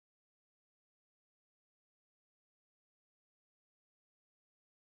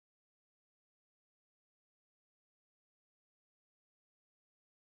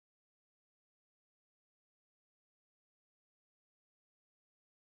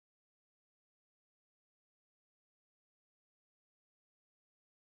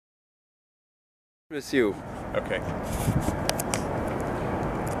With you. Okay.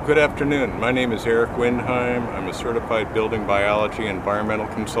 Good afternoon. My name is Windheim. I'm a certified building biology environmental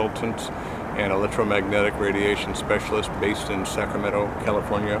consultant and electromagnetic radiation specialist based in Sacramento,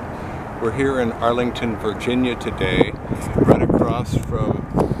 California. We're here in Arlington, Virginia today, right across from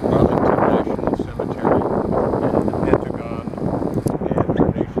Arlington National Cemetery and the Pentagon and our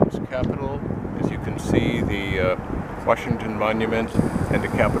nation's capital. As you can see, the Washington Monument and the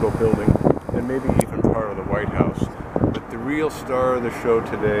Capitol building, and maybe even part of the White House. But the real star of the show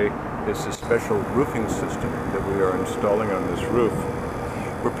today is the special roofing system that we are installing on this roof.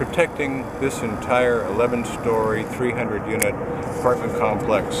 We're protecting this entire 11-story, 300-unit apartment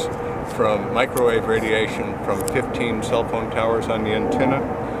complex from microwave radiation from 15 cell phone towers on the antenna.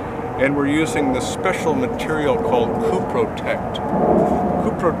 And we're using this special material called Cuprotect.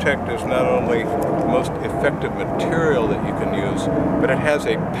 Cuprotect is not only the most effective material that you can use, but it has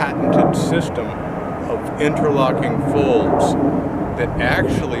a patented system of interlocking folds that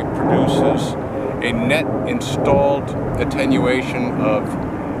actually produces a net installed attenuation of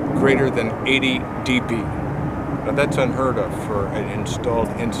greater than 80 dB. Now that's unheard of for an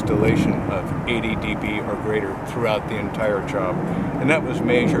installation of 80 dB or greater throughout the entire job. And that was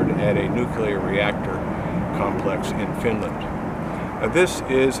measured at a nuclear reactor complex in Finland. Now this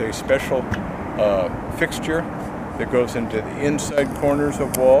is a special fixture that goes into the inside corners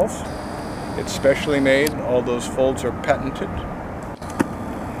of walls. It's specially made. All those folds are patented.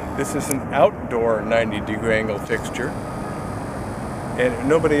 This is an outdoor 90-degree angle fixture. And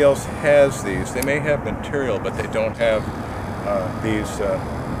nobody else has these. They may have material, but they don't have these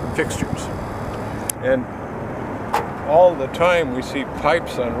fixtures. And all the time we see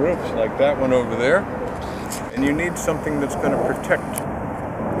pipes on roofs like that one over there, and you need something that's going to protect.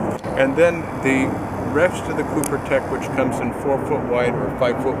 And then the rest of the Cuprotect, which comes in 4-foot wide or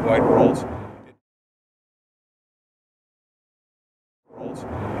 5-foot wide rolls,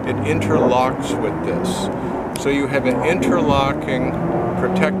 it interlocks with this. So you have an interlocking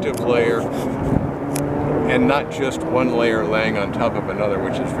protective layer and not just one layer laying on top of another,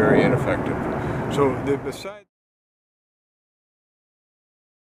 which is very ineffective. So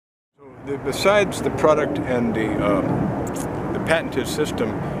besides the product and the patented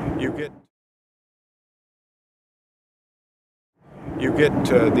system, you get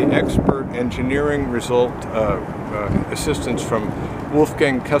the expert engineering result assistance from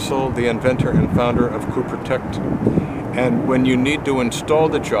Wolfgang Kessel, the inventor and founder of Cuprotect. And when you need to install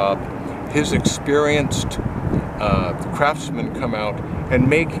the job, his experienced craftsmen come out and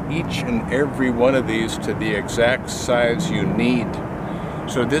make each and every one of these to the exact size you need.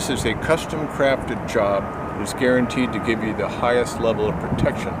 So this is a custom crafted job. It's guaranteed to give you the highest level of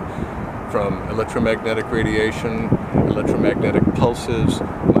protection from electromagnetic radiation, electromagnetic pulses,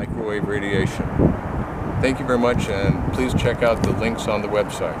 microwave radiation. Thank you very much, and please check out the links on the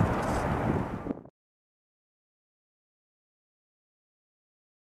website.